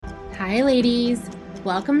Hi, ladies.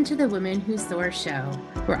 Welcome to the Women Who Soar show,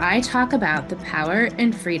 where I talk about the power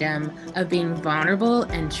and freedom of being vulnerable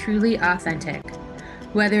and truly authentic.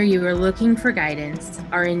 Whether you are looking for guidance,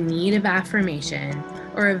 are in need of affirmation,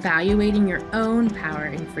 or evaluating your own power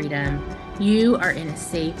and freedom, you are in a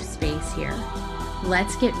safe space here.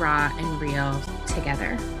 Let's get raw and real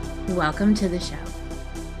together. Welcome to the show.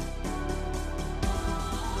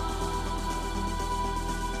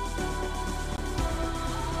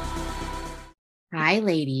 Hi,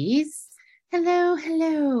 ladies. Hello.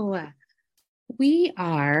 We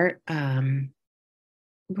are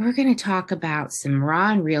we're going to talk about some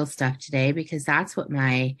raw and real stuff today because that's what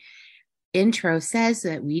my intro says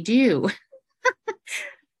that we do.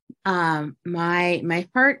 My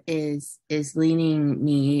heart is leaning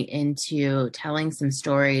me into telling some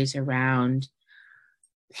stories around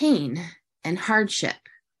pain and hardship.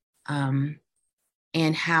 And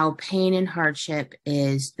how pain and hardship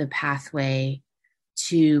is the pathway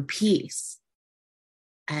to peace.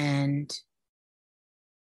 And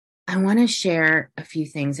I want to share a few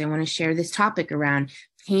things. I want to share this topic around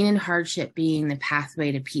pain and hardship being the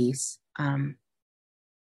pathway to peace. And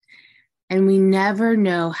we never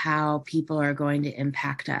know how people are going to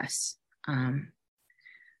impact us.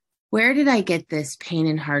 Where did I get this pain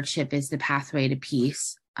and hardship is the pathway to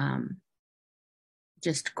peace?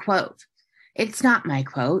 Just quote. It's not my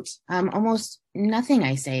quote. Almost nothing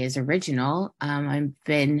I say is original. I've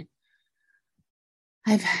been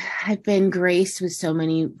graced with so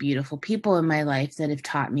many beautiful people in my life that have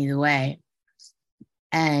taught me the way.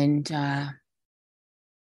 And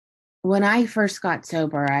when I first got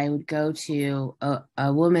sober, I would go to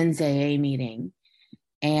a woman's AA meeting,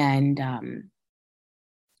 and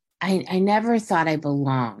I never thought I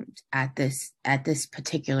belonged at this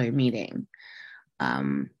particular meeting.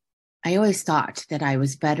 I always thought that I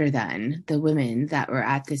was better than the women that were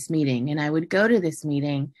at this meeting. And I would go to this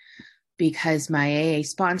meeting because my AA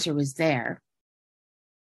sponsor was there.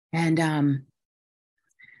 And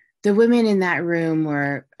the women in that room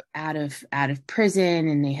were out of prison,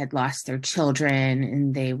 and they had lost their children,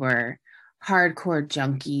 and they were hardcore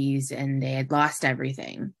junkies, and they had lost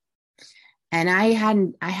everything. And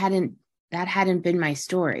that hadn't been my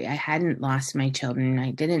story. I hadn't lost my children. I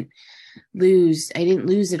didn't lose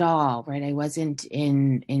it all, right? I wasn't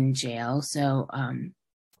in jail. So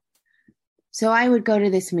I would go to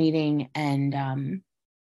this meeting, and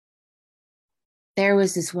there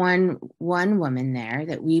was this one woman there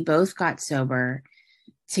that we both got sober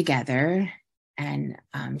together, and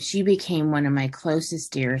she became one of my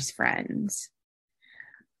closest, dearest friends.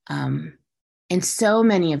 And so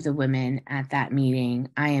many of the women at that meeting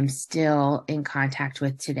I am still in contact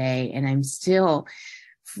with today, and I'm still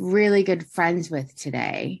really good friends with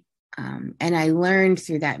today. And I learned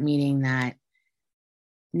through that meeting that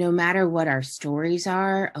no matter what our stories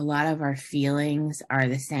are, a lot of our feelings are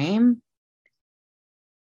the same.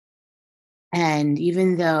 And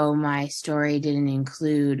even though my story didn't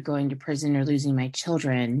include going to prison or losing my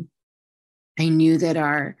children, I knew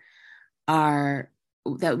that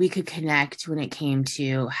that we could connect when it came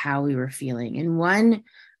to how we were feeling. And one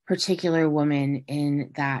particular woman in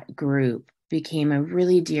that group became a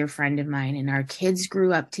really dear friend of mine, and our kids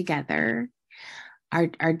grew up together.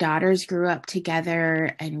 Our daughters grew up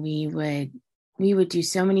together, and we would do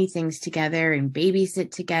so many things together and babysit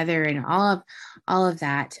together and all of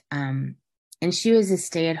that. And she was a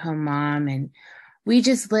stay-at-home mom, and we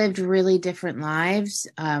just lived really different lives.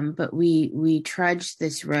 But we trudged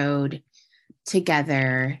this road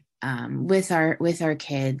together with our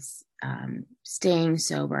kids, staying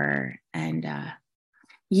sober, and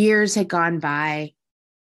years had gone by,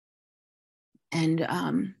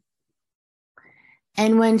 and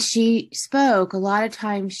when she spoke, a lot of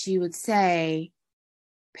times she would say,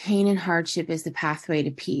 pain and hardship is the pathway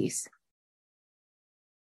to peace.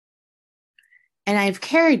 And I've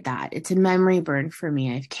carried that. It's a memory burn for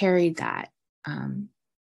me. I've carried that.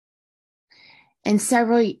 And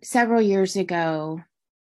several years ago,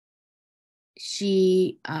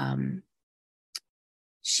 she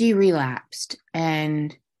relapsed,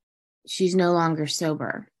 and she's no longer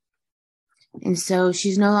sober. And so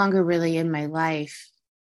she's no longer really in my life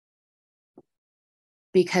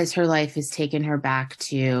because her life has taken her back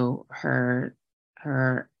to her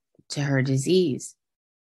disease.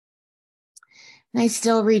 And I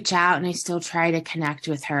still reach out, and I still try to connect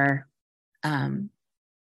with her. And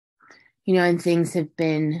things have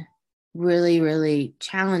been really, really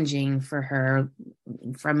challenging for her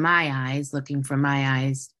from my eyes, looking from my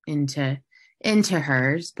eyes into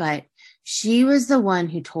hers. But she was the one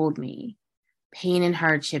who told me pain and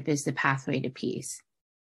hardship is the pathway to peace.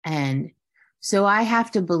 And So I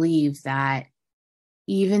have to believe that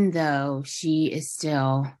even though she is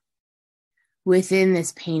still within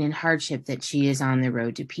this pain and hardship, that she is on the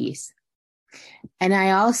road to peace. And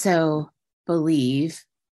I also believe,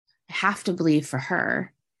 I have to believe for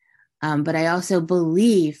her, but I also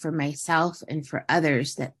believe for myself and for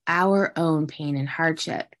others that our own pain and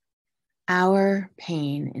hardship, our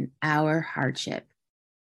pain and our hardship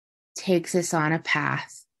takes us on a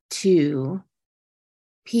path to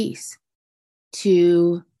peace,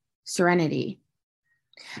 to serenity.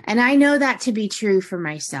 And I know that to be true for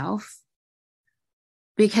myself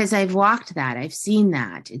because I've walked that. I've seen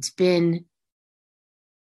that. It's been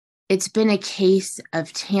a case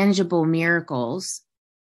of tangible miracles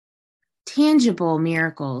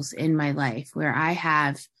in my life where I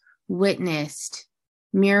have witnessed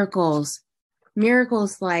miracles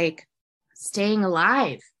like staying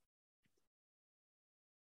alive.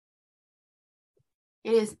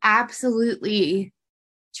 It is absolutely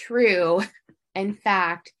true, in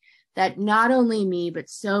fact, that not only me, but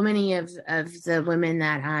so many of the women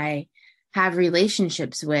that I have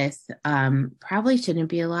relationships with probably shouldn't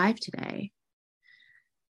be alive today.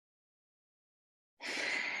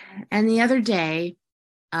 And the other day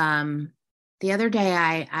I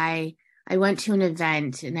went to an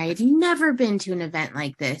event, and I had never been to an event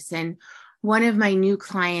like this. And one of my new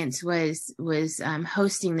clients was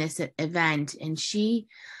hosting this event, and she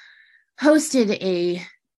hosted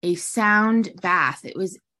a sound bath. It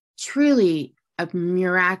was truly a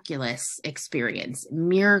miraculous experience.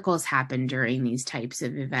 Miracles happen during these types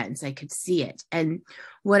of events. I could see it. And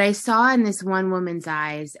what I saw in this one woman's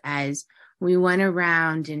eyes as we went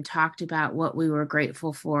around and talked about what we were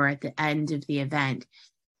grateful for at the end of the event,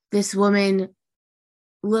 this woman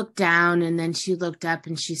looked down and then she looked up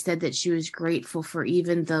and she said that she was grateful for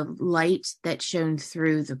even the light that shone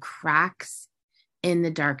through the cracks in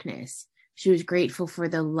the darkness. She was grateful for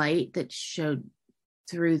the light that showed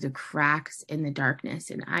through the cracks in the darkness.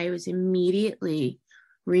 And I was immediately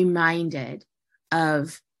reminded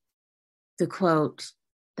of the quote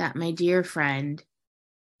that my dear friend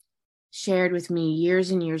shared with me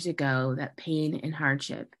years and years ago, that pain and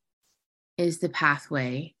hardship is the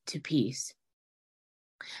pathway to peace.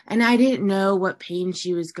 And I didn't know what pain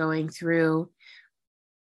she was going through,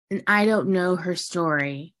 and I don't know her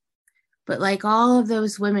story. But like all of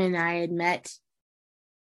those women I had met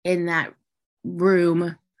in that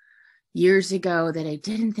room years ago that I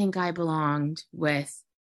didn't think I belonged with,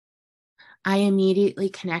 I immediately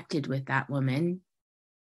connected with that woman.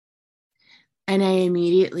 And I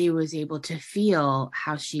immediately was able to feel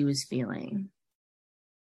how she was feeling.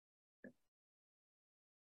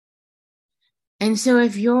 And so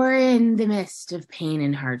if you're in the midst of pain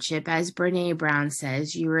and hardship, as Brene Brown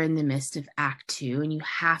says, you are in the midst of Act 2, and you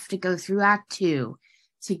have to go through Act 2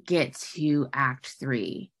 to get to Act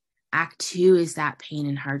 3. Act 2 is that pain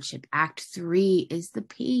and hardship. Act 3 is the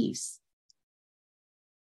peace.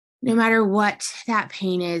 No matter what that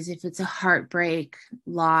pain is, if it's a heartbreak,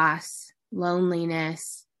 loss,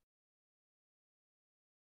 loneliness,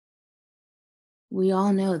 we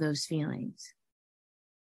all know those feelings.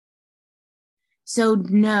 So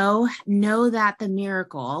know that the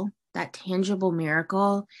miracle, that tangible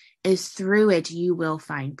miracle, is through it you will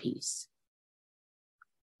find peace.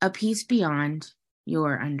 A peace beyond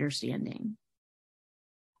your understanding.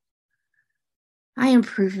 I am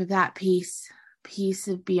proof of that peace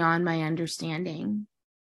of beyond my understanding.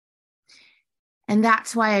 And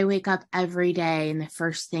that's why I wake up every day and the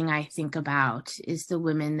first thing I think about is the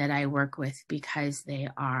women that I work with, because they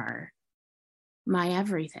are my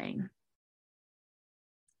everything.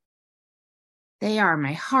 They are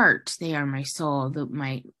my heart. They are my soul.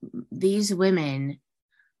 These women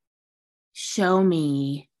show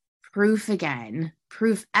me proof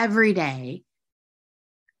every day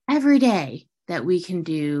that we can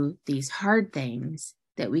do these hard things,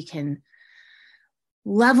 that we can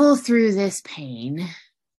level through this pain,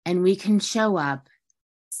 and we can show up,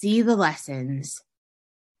 see the lessons,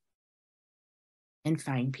 and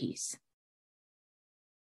find peace.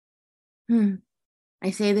 I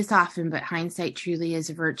say this often, but hindsight truly is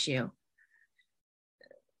a virtue.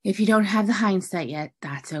 If you don't have the hindsight yet,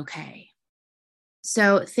 that's okay.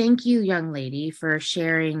 So thank you, young lady, for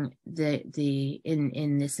sharing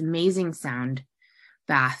in this amazing sound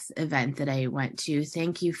bath event that I went to.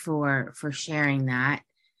 Thank you for sharing that.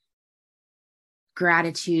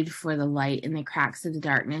 Gratitude for the light in the cracks of the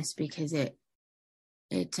darkness, because it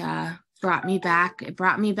brought me back. It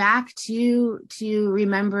brought me back to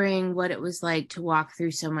remembering what it was like to walk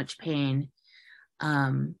through so much pain,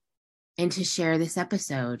 and to share this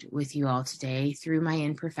episode with you all today through my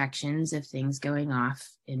imperfections of things going off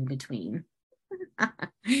in between.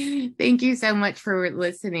 Thank you so much for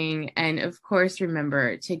listening. And of course,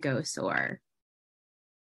 remember to go soar.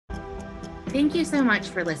 Thank you so much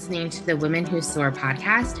for listening to the Women Who Soar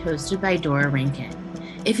podcast hosted by Dora Rankin.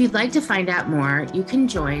 If you'd like to find out more, you can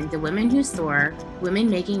join the Women Who Soar Women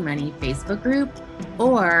Making Money Facebook group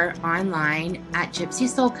or online at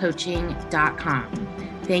gypsysoulcoaching.com.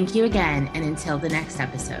 Thank you again, and until the next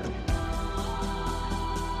episode.